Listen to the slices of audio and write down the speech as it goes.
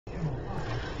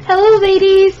Hello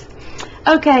ladies!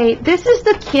 Okay, this is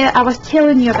the kit I was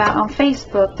telling you about on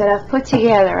Facebook that I've put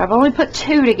together. I've only put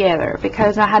 2 together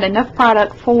because I had enough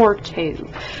product for 2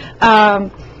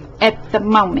 at the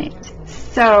moment.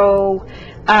 So,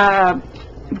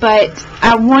 but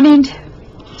I wanted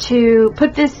to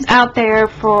put this out there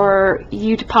for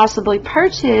you to possibly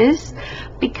purchase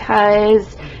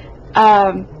because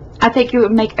I think it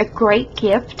would make a great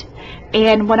gift.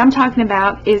 And what I'm talking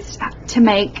about is to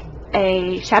make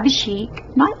a shabby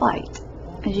chic nightlight,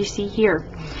 as you see here.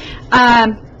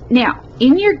 Now,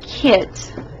 in your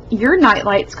kit, your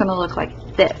nightlight's going to look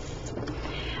like this.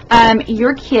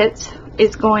 Your kit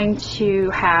is going to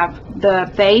have the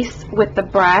base with the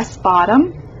brass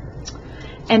bottom,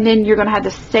 and then you're going to have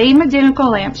the same identical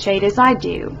lampshade as I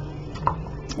do.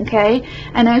 Okay,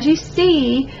 and as you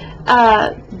see,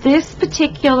 this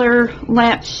particular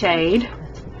lampshade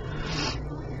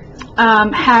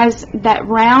has that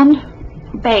round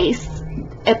base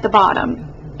at the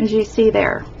bottom, as you see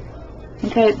there.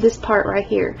 Okay, this part right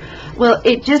here. Well,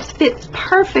 it just fits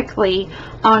perfectly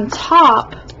on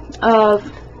top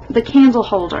of the candle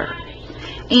holder.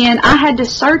 And I had to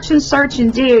search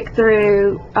and dig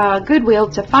through Goodwill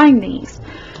to find these.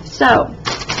 So,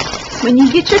 when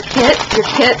you get your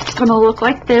kit's going to look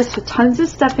like this with tons of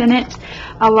stuff in it,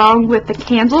 along with the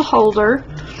candle holder,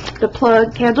 the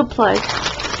candle plug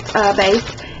base,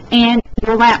 and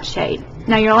your lampshade.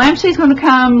 Now your lampshade is going to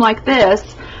come like this,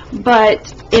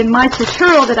 but in my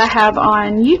tutorial that I have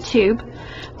on YouTube,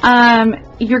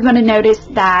 you're going to notice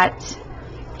that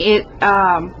it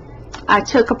I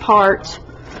took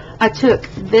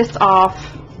this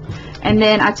off, and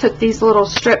then I took these little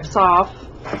strips off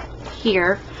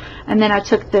here, and then I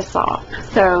took this off.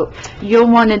 So you'll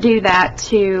want to do that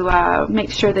to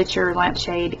make sure that your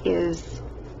lampshade is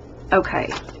okay.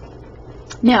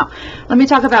 Now, let me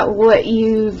talk about what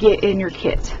you get in your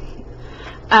kit.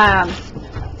 The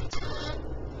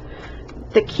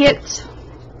kit,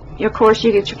 of course,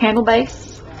 you get your candle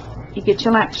base, you get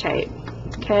your lampshade,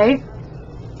 okay?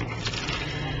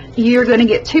 You're going to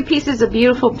get 2 pieces of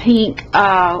beautiful pink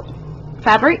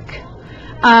fabric.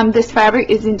 This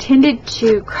fabric is intended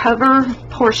to cover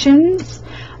portions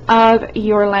of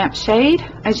your lampshade.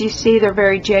 As you see, they're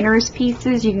very generous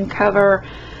pieces. You can cover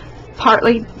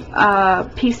partly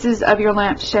pieces of your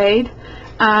lampshade,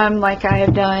 like I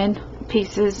have done,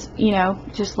 pieces, you know,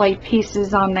 just laid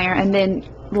pieces on there and then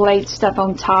laid stuff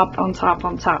on top.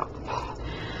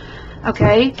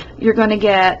 Okay, you're going to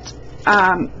get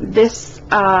this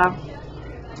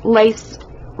lace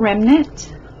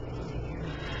remnant.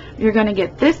 You're going to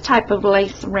get this type of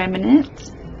lace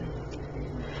remnant.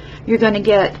 You're going to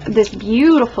get this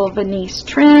beautiful Venice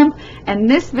trim, and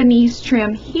this Venice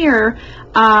trim here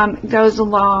goes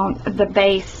along the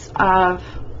base of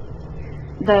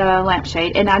the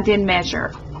lampshade, and I did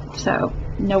measure, so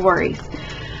no worries.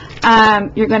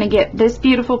 You're going to get this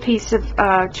beautiful piece of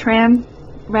trim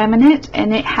remnant,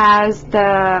 and it has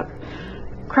the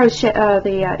crochet,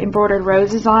 the embroidered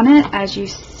roses on it, as you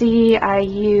see I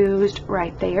used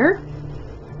right there.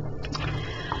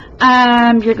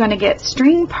 You're going to get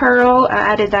string pearl. I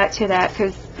added that to that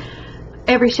because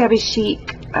every shabby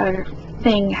chic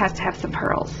thing has to have some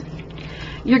pearls.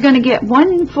 You're going to get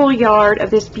 1 full yard of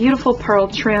this beautiful pearl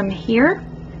trim here,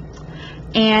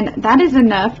 and that is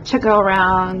enough to go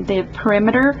around the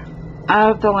perimeter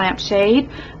of the lampshade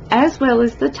as well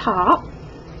as the top.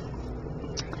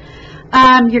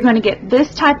 You're going to get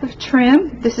this type of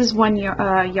trim. This is 1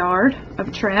 yard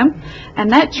of trim,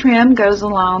 and that trim goes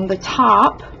along the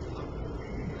top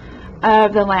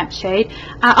of the lampshade.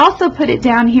 I also put it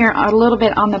down here a little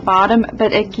bit on the bottom,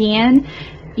 but again,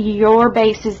 your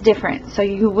base is different, so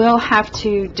you will have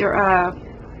to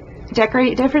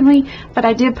decorate it differently, but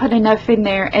I did put enough in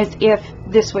there as if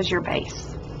this was your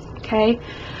base. Okay,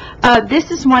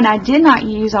 this is one I did not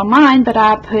use on mine, but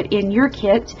I put in your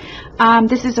kit.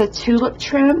 This is a tulip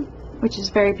trim, which is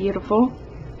very beautiful.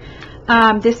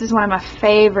 This is one of my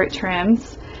favorite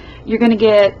trims. You're going to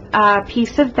get a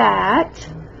piece of that,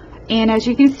 and as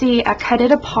you can see, I cut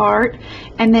it apart,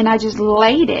 and then I just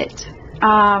laid it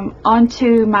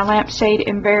onto my lampshade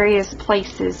in various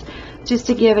places just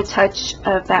to give a touch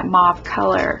of that mauve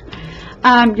color.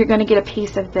 You're going to get a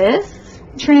piece of this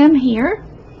trim here,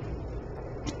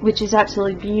 which is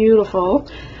absolutely beautiful.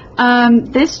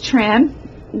 This trim,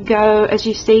 as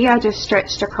you see, I just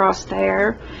stretched across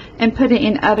there and put it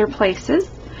in other places.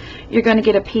 You're going to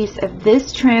get a piece of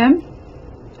this trim.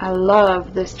 I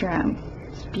love this trim.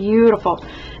 It's beautiful.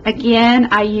 Again,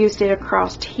 I used it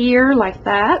across here like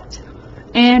that.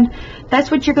 And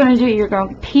that's what you're going to do. You're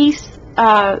going to piece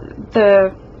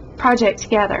the project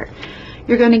together.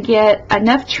 You're going to get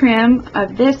enough trim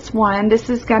of this one. This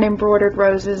has got embroidered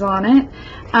roses on it,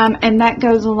 and that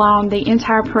goes along the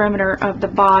entire perimeter of the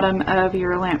bottom of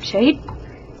your lampshade.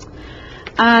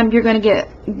 You're going to get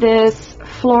this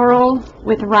floral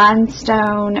with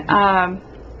rhinestone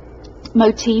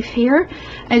motif here.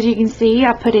 As you can see,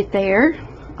 I put it there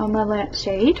on my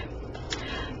lampshade.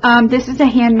 This is a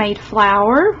handmade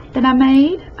flower that I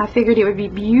made. I figured it would be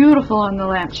beautiful on the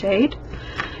lampshade.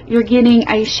 You're getting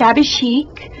a shabby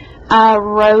chic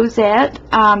rosette.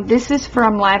 This is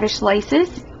from Lavish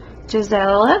Laces,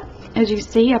 Gisela. As you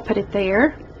see, I put it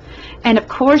there. And of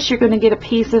course, you're going to get a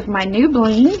piece of my new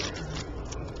bling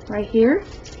right here.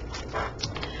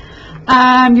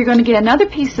 You're going to get another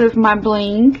piece of my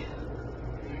bling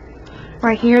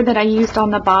right here that I used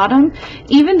on the bottom.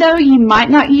 Even though you might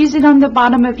not use it on the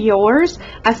bottom of yours,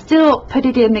 I still put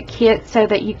it in the kit so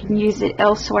that you can use it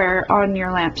elsewhere on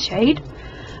your lampshade.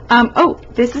 Oh,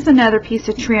 this is another piece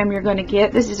of trim you're going to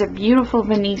get. This is a beautiful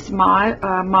Venice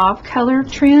mauve color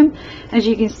trim. As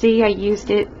you can see, I used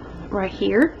it right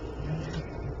here.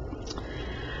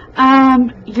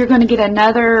 You're going to get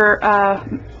another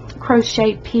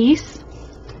crocheted piece.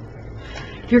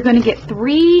 You're going to get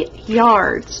 3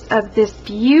 yards of this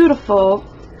beautiful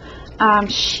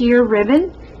sheer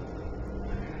ribbon,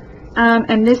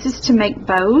 and this is to make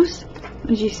bows,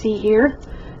 as you see here,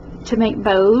 to make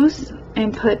bows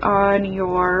and put on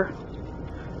your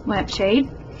lampshade.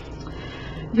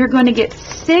 You're going to get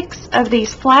 6 of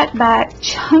these flat back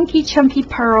chunky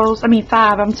pearls. I mean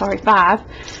 5, I'm sorry, 5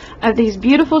 of these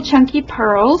beautiful chunky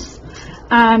pearls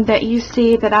that you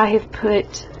see that I have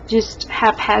put just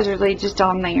haphazardly just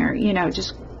on there, you know,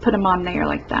 just put them on there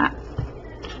like that.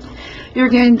 You're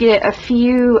going to get a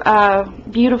few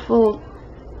beautiful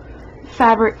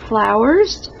fabric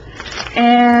flowers,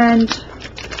 and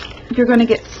you're going to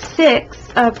get 6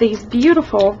 of these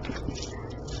beautiful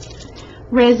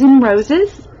resin roses,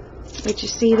 which you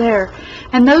see there,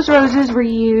 and those roses were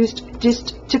used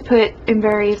just to put in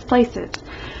various places.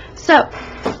 So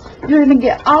you're going to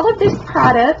get all of this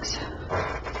product,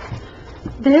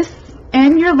 this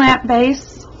and your lamp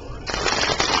base,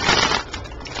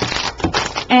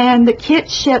 and the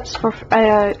kit ships for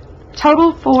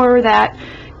total for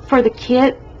the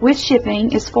kit with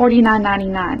shipping is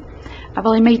 $49.99. I've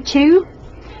only made 2,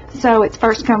 so it's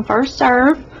first come first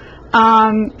serve.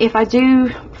 If I do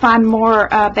find more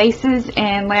bases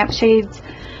and lampshades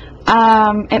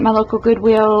at my local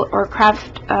Goodwill or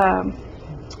craft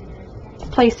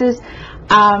places,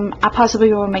 I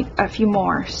possibly will make a few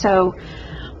more. So,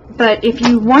 but if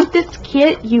you want this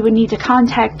kit, you would need to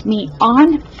contact me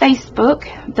on Facebook.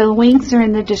 The links are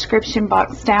in the description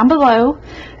box down below.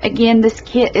 Again, this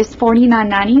kit is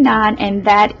 $49.99, and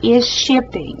that is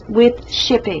shipping, with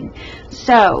shipping.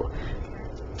 So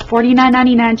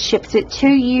 $49.99 ships it to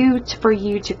you for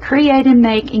you to create and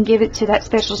make and give it to that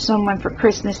special someone for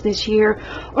Christmas this year,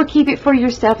 or keep it for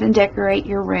yourself and decorate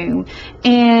your room.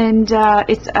 And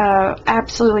it's a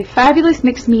absolutely fabulous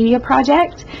mixed media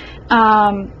project.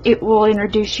 It will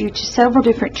introduce you to several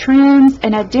different trims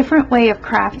and a different way of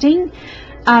crafting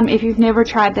if you've never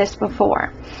tried this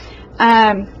before.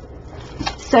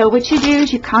 So what you do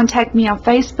is you contact me on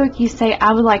Facebook. You say,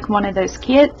 I would like one of those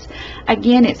kits.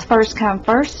 Again, it's first come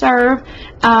first serve.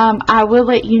 I will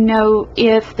let you know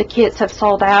if the kits have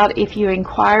sold out if you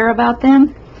inquire about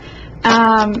them.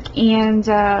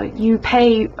 You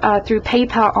pay through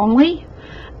PayPal only.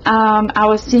 I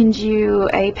will send you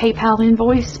a PayPal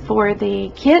invoice for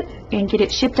the kit and get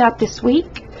it shipped out this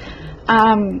week,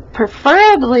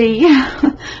 preferably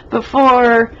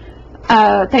before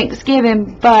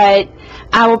Thanksgiving, but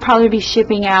I will probably be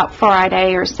shipping out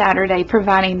Friday or Saturday,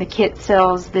 providing the kit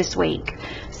sells this week.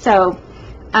 So,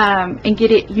 and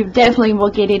get it, you definitely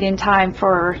will get it in time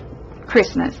for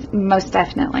Christmas, most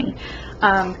definitely,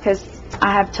 because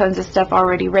I have tons of stuff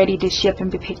already ready to ship and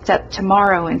be picked up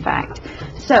tomorrow, in fact.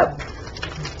 So,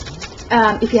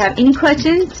 if you have any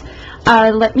questions,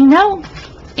 let me know.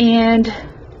 And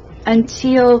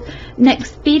until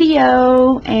next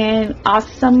video and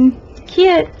awesome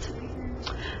kits,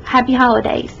 happy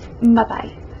holidays.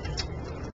 Bye-bye.